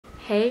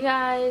Hey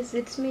guys,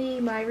 it's me,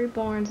 Mya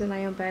Reborns, and I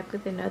am back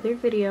with another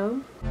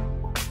video.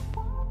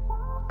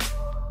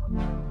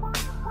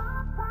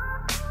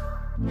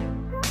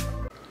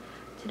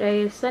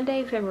 Today is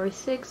Sunday, February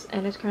 6th,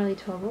 and it's currently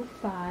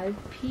 12:05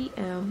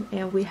 p.m.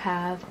 and we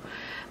have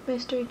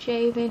Mr.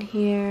 Javen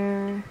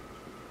here.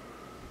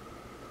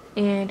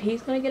 And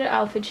he's gonna get an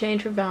outfit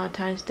change for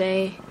Valentine's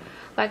Day.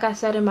 Like I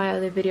said in my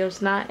other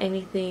videos, not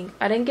anything.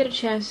 I didn't get a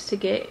chance to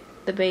get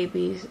the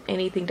babies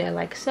anything that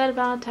like said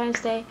Valentine's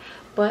Day,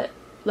 but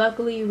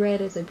luckily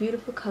red is a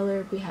beautiful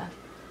color. We have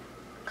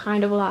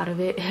kind of a lot of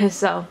it.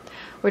 So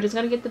we're just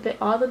gonna get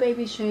all the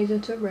babies changed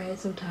into red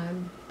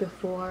sometime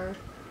before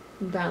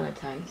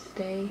Valentine's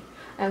Day.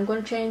 I'm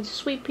gonna change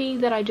Sweet Pea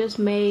that I just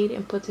made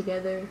and put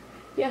together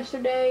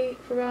yesterday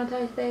for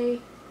Valentine's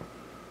Day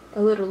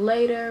a little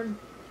later.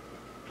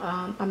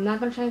 I'm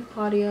not gonna change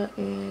Claudia,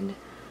 and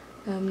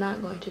I'm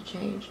not going to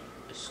change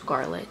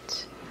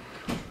Scarlet.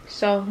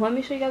 So let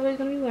me show you guys what he's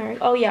gonna be wearing.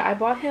 Oh yeah, I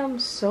bought him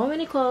so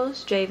many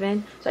clothes,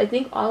 Javen. So I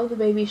think all of the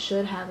babies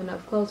should have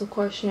enough clothes. Of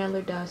course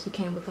Chandler does, he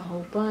came with a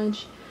whole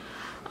bunch.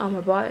 I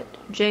bought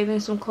Javen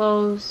some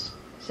clothes.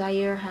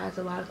 Zaire has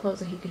a lot of clothes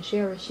that he can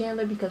share with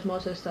Chandler because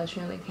most of the stuff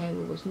Chandler came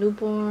with was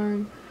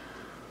newborn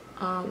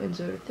and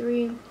 0 to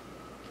 3.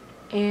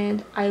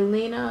 And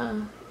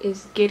Eilena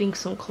is getting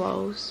some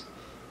clothes.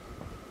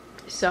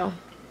 So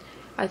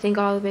I think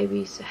all the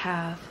babies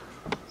have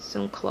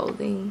some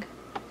clothing.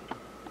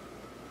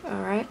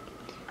 Alright,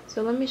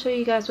 so let me show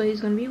you guys what he's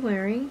going to be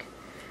wearing.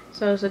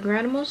 So it's a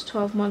Granimals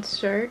 12-month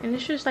shirt, and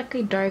it's just like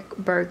a dark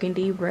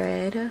burgundy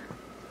red.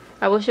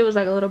 I wish it was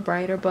like a little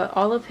brighter, but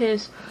all of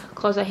his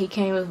clothes that he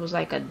came with was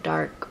like a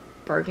dark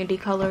burgundy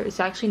color. It's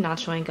actually not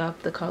showing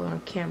up the color on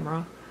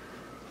camera.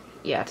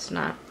 Yeah, it's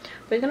not.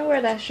 But he's gonna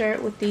wear that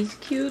shirt with these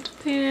cute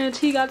pants.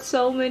 He got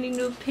so many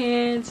new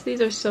pants.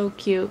 These are so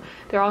cute.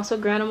 They're also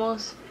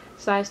Granimals,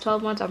 size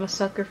 12 months. I'm a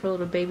sucker for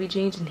little baby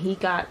jeans, and he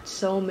got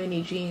so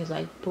many jeans,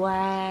 like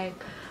black,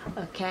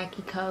 a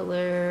khaki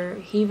color.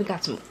 He even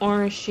got some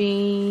orange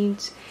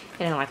jeans,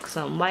 and then like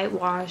some light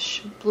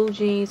wash blue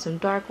jeans, some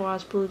dark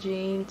wash blue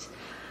jeans.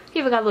 He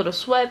even got little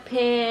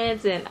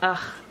sweatpants, and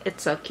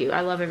it's so cute.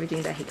 I love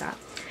everything that he got.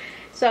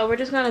 So we're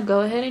just gonna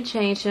go ahead and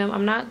change him.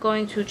 I'm not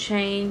going to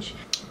change,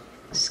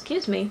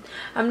 excuse me,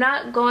 I'm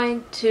not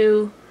going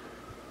to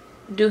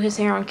do his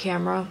hair on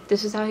camera.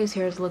 This is how his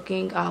hair is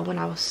looking. When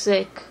I was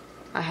sick,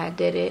 I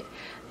did it.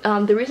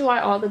 The reason why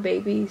all the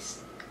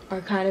babies are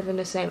kind of in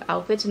the same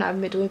outfits and I've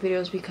been doing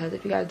videos because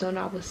if you guys don't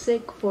know, I was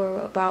sick for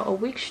about a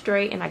week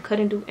straight and I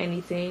couldn't do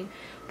anything.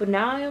 But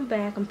now I am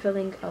back. I'm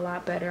feeling a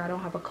lot better. I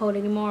don't have a cold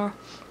anymore.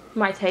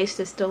 My taste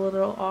is still a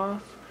little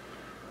off,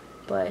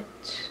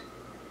 but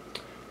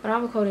I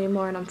don't have a cold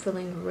anymore and I'm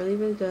feeling really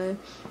good.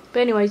 But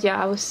anyways, yeah,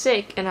 I was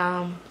sick, and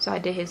so I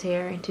did his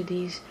hair into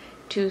these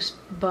two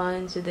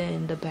buns, and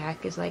then the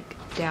back is like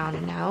down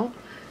and out.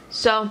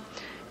 So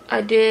I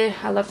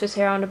left his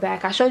hair on the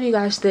back. I showed you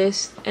guys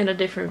this in a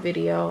different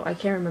video. I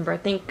can't remember. I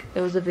think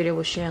it was a video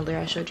with Chandler.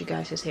 I showed you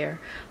guys his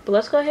hair. But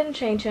let's go ahead and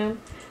change him.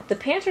 The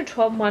pants are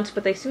 12 months,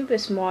 but they seem a bit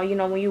small. You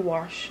know, when you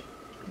wash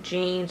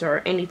jeans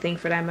or anything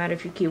for that matter,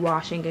 if you keep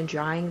washing and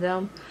drying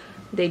them,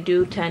 they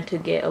do tend to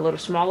get a little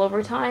small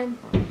over time.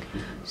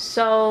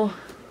 So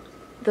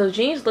those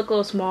jeans look a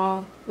little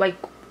small, like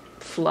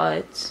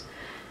floods,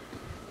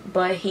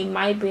 but he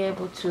might be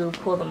able to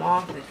pull them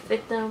off and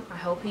fit them. I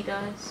hope he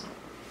does,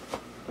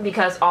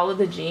 because all of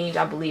the jeans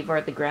I believe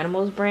are the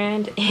Granimals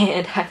brand,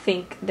 and I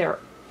think they're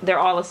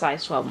all a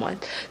size 12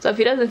 month. So if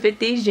he doesn't fit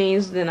these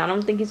jeans, then I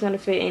don't think he's gonna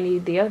fit any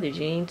of the other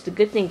jeans. The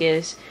good thing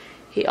is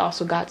he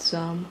also got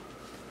some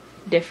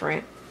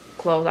different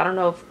clothes. I don't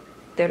know if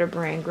they're the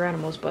brand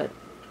Granimals, but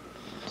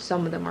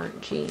some of them are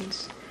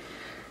jeans.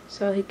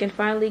 So he can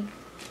finally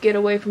get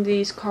away from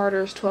these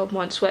Carter's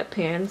 12-month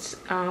sweatpants,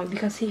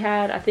 because he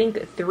had, I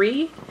think,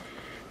 three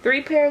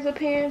pairs of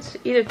pants,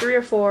 either 3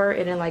 or 4,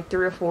 and then like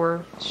 3 or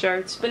 4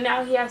 shirts. But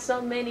now he has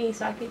so many,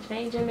 so I can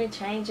change him and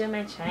change him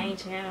and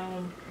change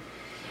him.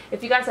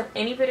 If you guys have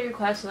any video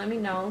requests, let me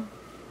know.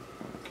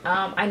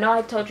 I know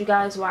I told you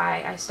guys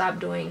why I stopped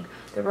doing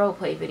the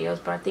roleplay videos,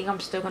 but I think I'm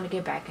still going to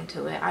get back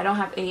into it. I don't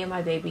have any of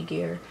my baby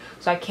gear,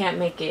 so I can't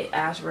make it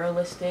as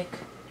realistic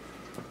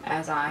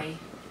as I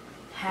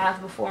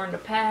have before in the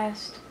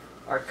past,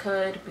 or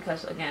could,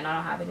 because again, I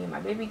don't have any of my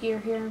baby gear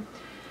here.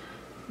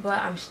 But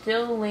I'm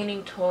still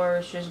leaning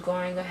towards just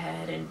going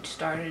ahead and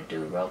starting to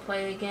do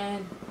roleplay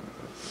again.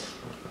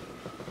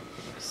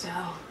 So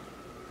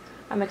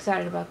I'm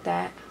excited about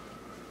that.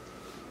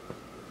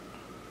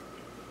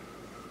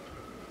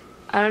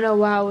 I don't know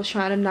why I was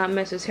trying to not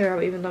mess his hair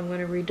up, even though I'm going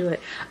to redo it.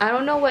 I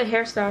don't know what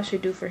hairstyle I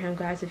should do for him,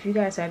 guys. If you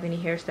guys have any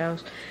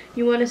hairstyles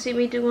you want to see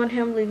me do on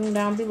him, leave them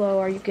down below.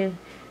 Or you can,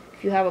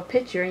 if you have a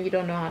picture and you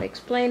don't know how to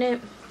explain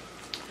it,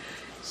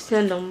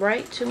 send them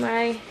right to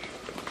my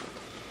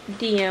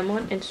DM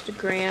on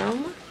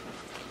Instagram.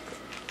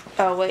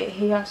 Oh wait,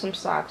 he has some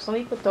socks. Let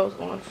me put those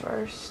on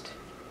first.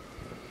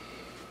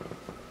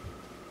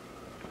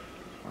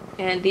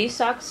 And these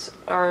socks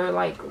are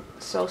like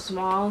so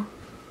small.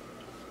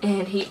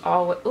 And he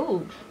always,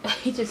 ooh,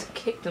 he just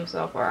kicked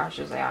himself, or I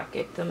should say I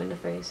kicked him in the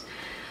face.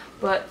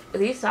 But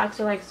these socks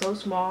are like so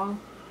small,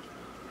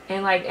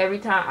 and like every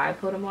time I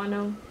put them on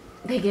them,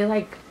 they get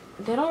like,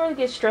 they don't really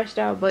get stretched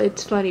out, but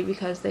it's funny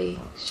because they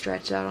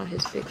stretch out on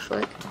his big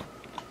foot.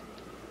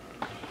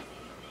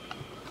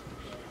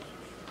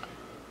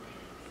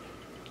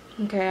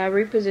 Okay, I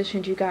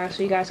repositioned you guys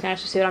so you guys can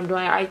actually see what I'm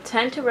doing. I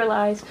tend to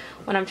realize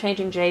when I'm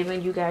changing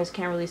Javen, you guys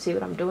can't really see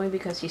what I'm doing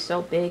because he's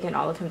so big and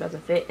all of him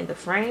doesn't fit in the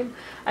frame.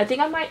 I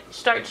think I might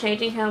start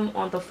changing him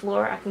on the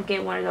floor. I can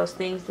get one of those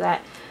things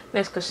that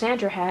Miss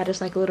Cassandra had. It's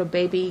like a little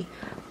baby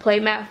play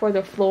mat for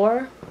the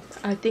floor.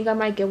 I think I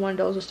might get one of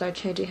those and start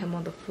changing him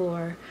on the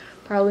floor.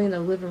 Probably in the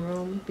living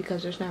room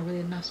because there's not really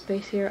enough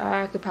space here.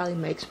 I could probably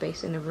make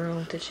space in the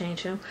room to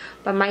change him.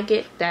 But I might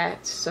get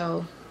that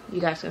so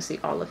you guys can see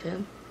all of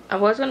him. I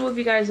was going to move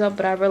you guys up,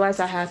 but I realized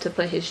I had to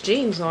put his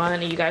jeans on,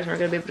 and you guys weren't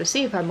going to be able to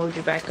see if I moved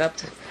you back up.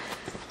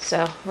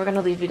 So we're going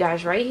to leave you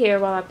guys right here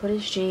while I put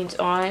his jeans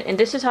on. And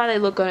this is how they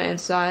look on the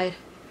inside.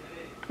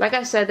 Like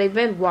I said, they've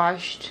been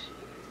washed,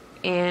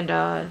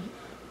 and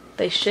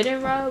they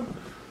shouldn't rub.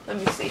 Let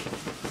me see.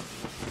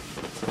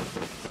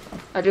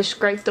 I just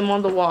scraped them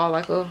on the wall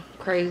like a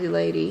crazy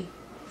lady,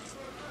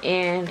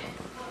 and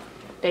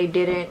they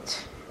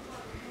didn't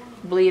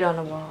bleed on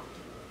the wall.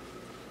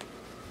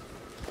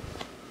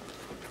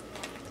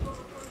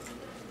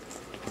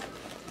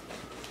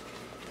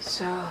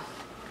 So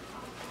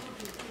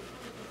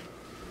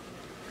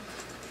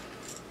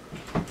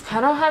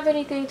I don't have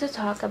anything to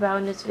talk about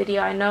in this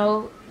video. I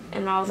know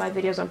in all of my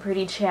videos I'm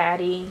pretty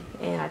chatty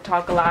and I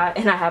talk a lot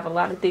and I have a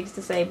lot of things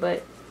to say,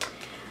 but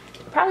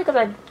probably because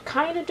I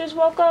kind of just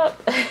woke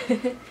up.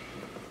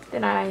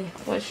 Then I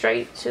went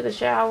straight to the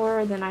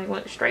shower, then I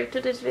went straight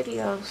to this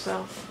video.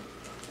 So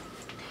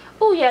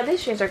oh yeah,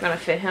 these jeans are gonna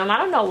fit him. I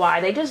don't know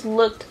why, they just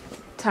looked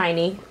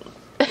tiny.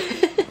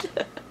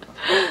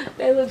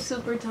 They look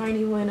super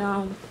tiny when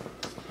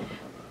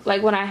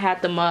like when I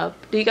had them up.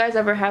 Do you guys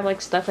ever have like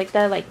stuff like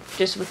that, like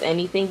just with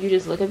anything you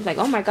just look at it like,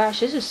 oh my gosh,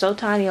 this is so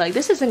tiny, like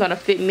this isn't gonna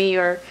fit me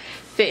or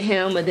fit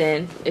him, and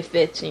then it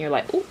fits and you're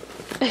like, ooh.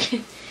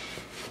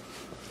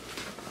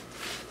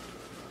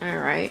 All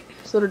right,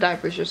 so the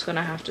diaper's just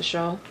gonna have to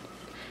show.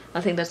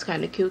 I think that's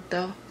kind of cute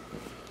though.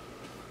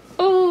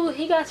 Oh,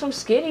 he got some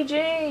skinny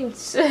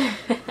jeans.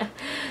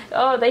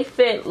 Oh, they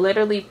fit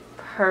literally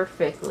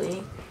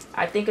perfectly.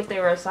 I think if they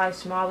were a size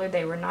smaller,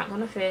 they were not going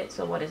to fit.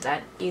 So what is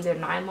that? Either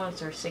 9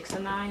 months or 6 to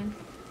 9.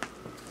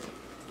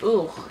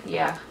 Ooh,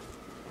 yeah.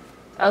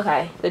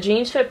 Okay, the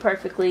jeans fit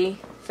perfectly.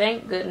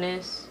 Thank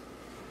goodness.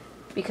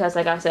 Because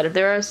like I said, if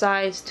they were a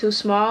size too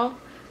small,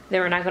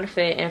 they were not going to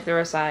fit. And if they were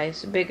a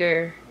size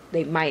bigger,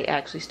 they might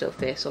actually still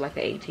fit. So like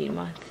an 18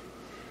 month.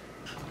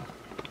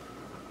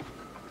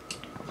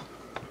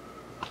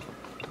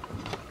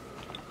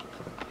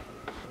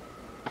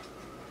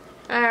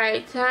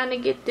 Alright, time to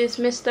get this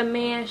Mr.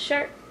 Man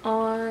shirt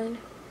on.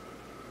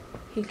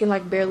 He can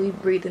like barely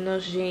breathe in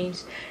those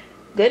jeans.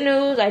 Good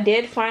news, I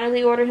did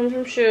finally order him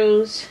some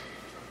shoes.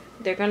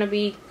 They're gonna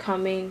be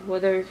coming,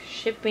 well, they're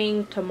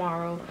shipping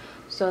tomorrow.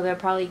 So they'll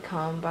probably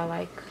come by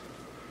like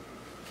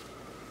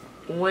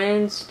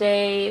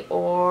Wednesday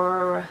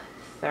or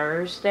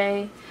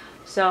Thursday.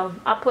 So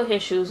I'll put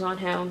his shoes on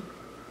him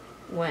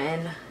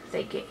when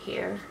they get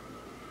here.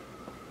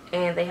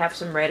 And they have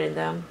some red in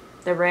them.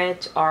 The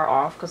reds are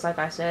off because like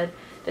I said,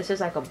 this is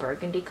like a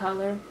burgundy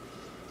color,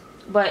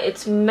 but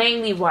it's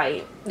mainly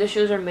white. The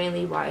shoes are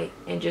mainly white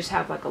and just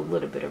have like a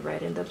little bit of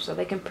red in them, so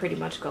they can pretty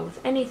much go with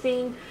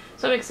anything.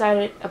 So I'm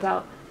excited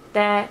about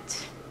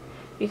that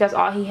because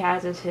all he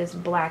has is his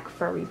black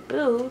furry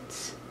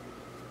boots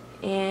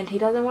and he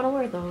doesn't want to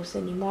wear those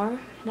anymore,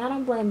 and I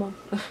don't blame him.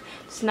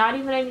 It's not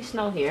even any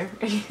snow here.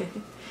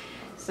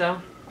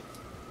 So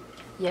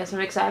yes,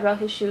 I'm excited about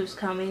his shoes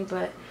coming,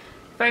 but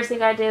first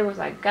thing I did was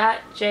I got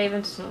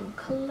Javen some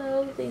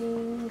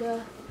clothing.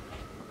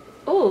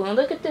 Oh, and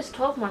look at this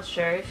 12-month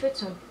shirt. It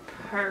fits him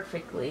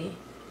perfectly.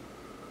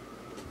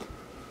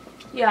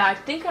 Yeah, I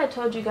think I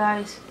told you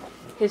guys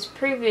his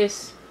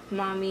previous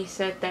mommy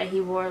said that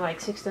he wore like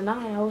 6 to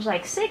 9. I was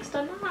like, 6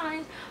 to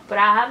 9? But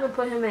I haven't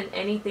put him in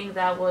anything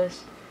that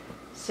was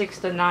 6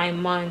 to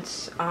 9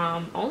 months.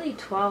 Only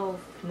 12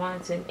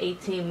 months and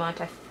 18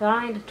 months. I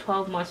find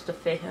 12 months to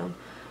fit him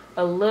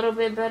a little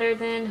bit better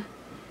than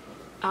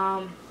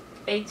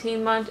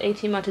 18 months.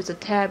 18 months is a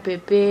tad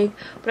bit big,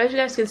 but as you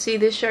guys can see,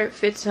 this shirt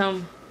fits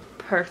him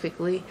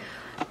perfectly.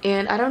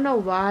 And I don't know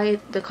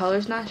why the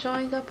color's not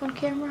showing up on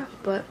camera,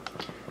 but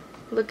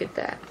look at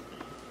that.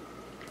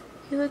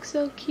 He looks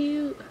so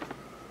cute.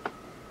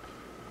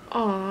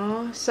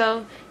 Aww.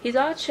 So he's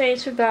all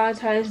changed for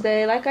Valentine's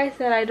Day. Like I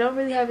said, I don't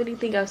really have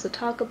anything else to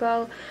talk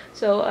about,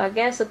 so I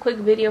guess a quick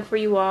video for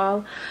you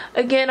all.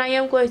 Again, I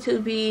am going to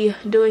be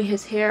doing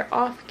his hair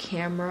off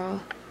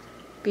camera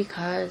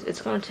because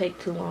it's going to take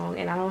too long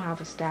and I don't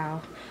have a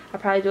style. I'll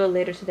probably do it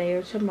later today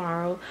or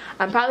tomorrow.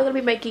 I'm probably going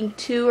to be making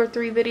 2 or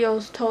 3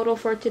 videos total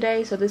for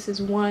today, so this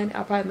is one.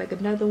 I'll probably make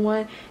another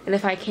one, and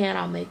if I can,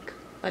 I'll make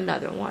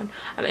another one.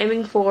 I'm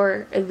aiming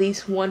for at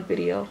least one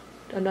video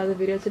another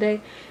video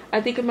today.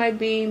 I think it might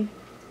be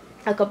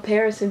a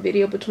comparison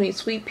video between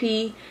Sweet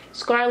Pea,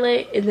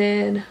 Scarlet, and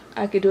then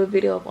I could do a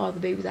video of all the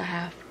babies I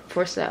have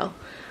for sale.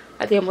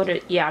 I think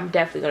I'm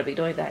definitely gonna be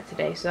doing that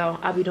today. So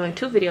I'll be doing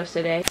 2 videos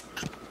today.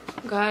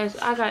 Guys,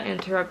 I got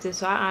interrupted,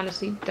 so I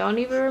honestly don't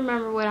even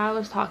remember what I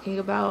was talking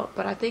about,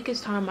 but I think it's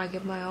time I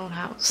get my own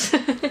house.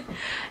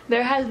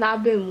 There has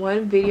not been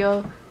one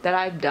video that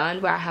I've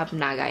done where I have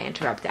not got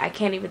interrupted. I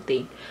can't even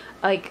think.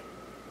 Like,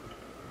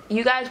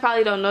 you guys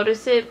probably don't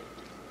notice it,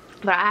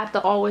 but I have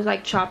to always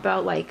like chop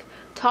out like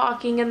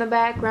talking in the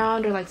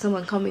background or like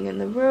someone coming in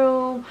the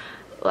room.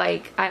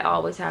 Like, I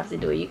always have to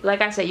do it.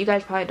 Like I said, you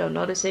guys probably don't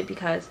notice it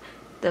because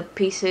the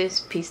pieces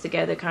piece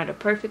together kind of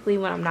perfectly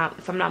when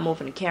if I'm not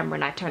moving the camera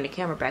and I turn the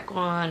camera back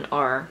on,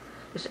 or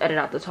just edit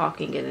out the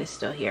talking and it's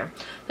still here.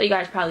 So you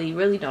guys probably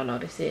really don't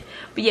notice it.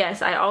 But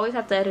yes, I always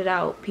have to edit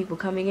out people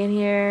coming in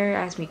here,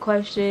 ask me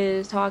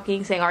questions,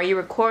 talking, saying, are you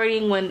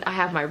recording, when I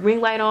have my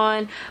ring light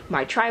on,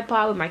 my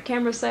tripod with my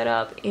camera set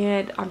up,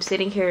 and I'm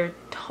sitting here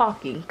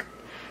talking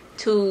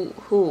to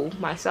who?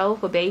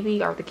 Myself, a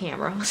baby, or the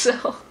camera?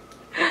 So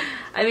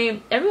I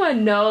mean,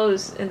 everyone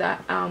knows in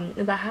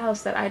the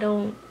house that I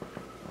don't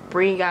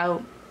bring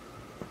out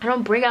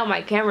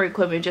my camera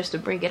equipment just to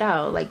bring it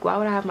out. Like, why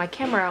would I have my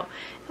camera out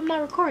if I'm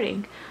not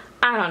recording?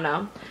 I don't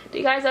know. Do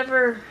you guys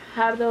ever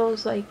have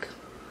those, like,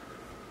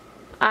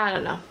 I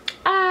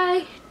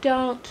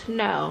don't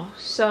know.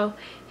 So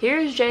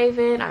here's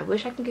Javen. I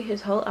wish I could get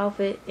his whole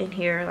outfit in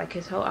here, like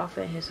his whole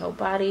outfit, his whole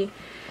body.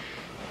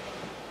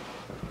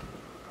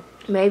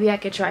 Maybe I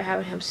could try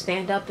having him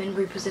stand up and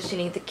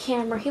repositioning the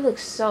camera. He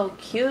looks so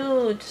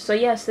cute. So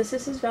yes, this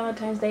is his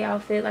Valentine's Day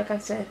outfit. Like I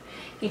said,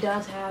 he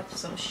does have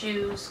some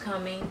shoes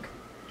coming.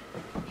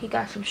 He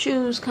got some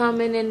shoes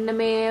coming in the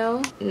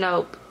mail.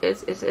 Nope,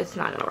 it's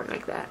not gonna work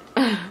like that.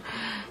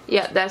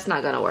 Yeah, that's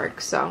not gonna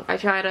work. So I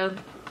try to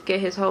get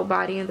his whole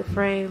body in the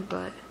frame,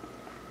 but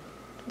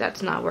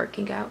that's not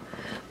working out.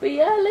 But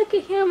yeah, look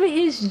at him in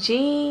his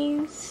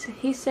jeans.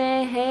 He's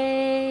saying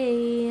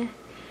hey.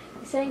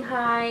 He's saying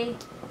hi.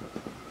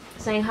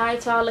 Saying hi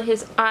to all of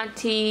his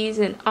aunties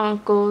and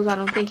uncles. I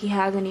don't think he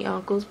has any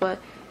uncles, but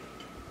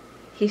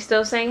he's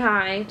still saying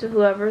hi to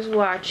whoever's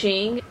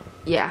watching.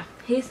 Yeah,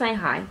 he's saying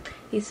hi.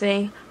 He's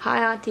saying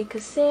hi, Auntie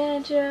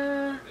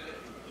Cassandra.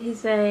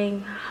 He's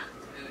saying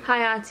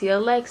hi, Auntie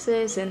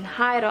Alexis, and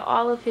hi to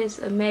all of his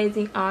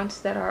amazing aunts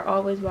that are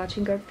always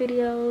watching our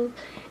videos,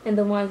 and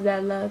the ones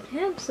that love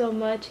him so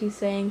much. He's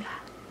saying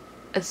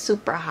a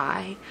super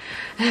hi.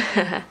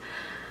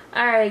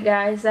 Alright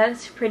guys,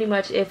 that's pretty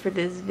much it for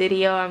this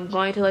video. I'm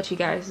going to let you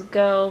guys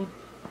go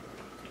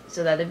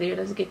so that the video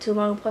doesn't get too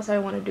long. Plus I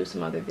want to do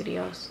some other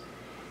videos.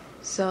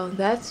 So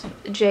that's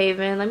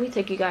Javen. Let me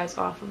take you guys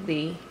off of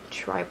the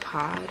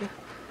tripod.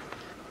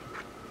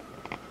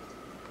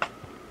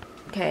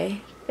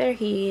 Okay, there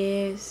he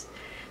is.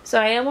 So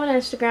I am on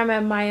Instagram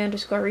at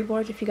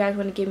Mya_Reborns if you guys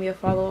want to give me a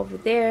follow over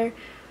there.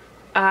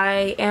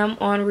 I am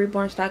on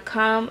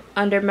reborns.com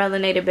under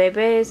Melanated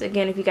Babies.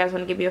 Again, if you guys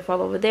want to give me a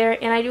follow over there.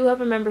 And I do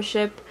have a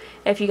membership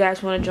if you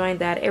guys want to join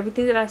that.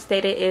 Everything that I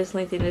stated is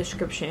linked in the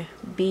description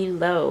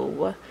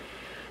below.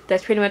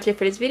 That's pretty much it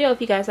for this video.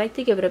 If you guys like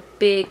to, give it a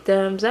big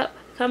thumbs up.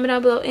 Comment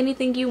down below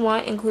anything you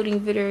want, including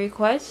video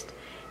requests.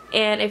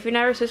 And if you're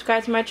never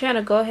subscribed to my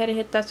channel, go ahead and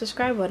hit that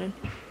subscribe button.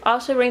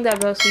 Also ring that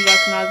bell so you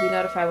guys can always be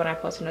notified when I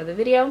post another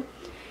video.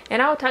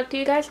 And I will talk to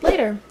you guys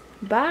later.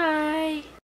 Bye.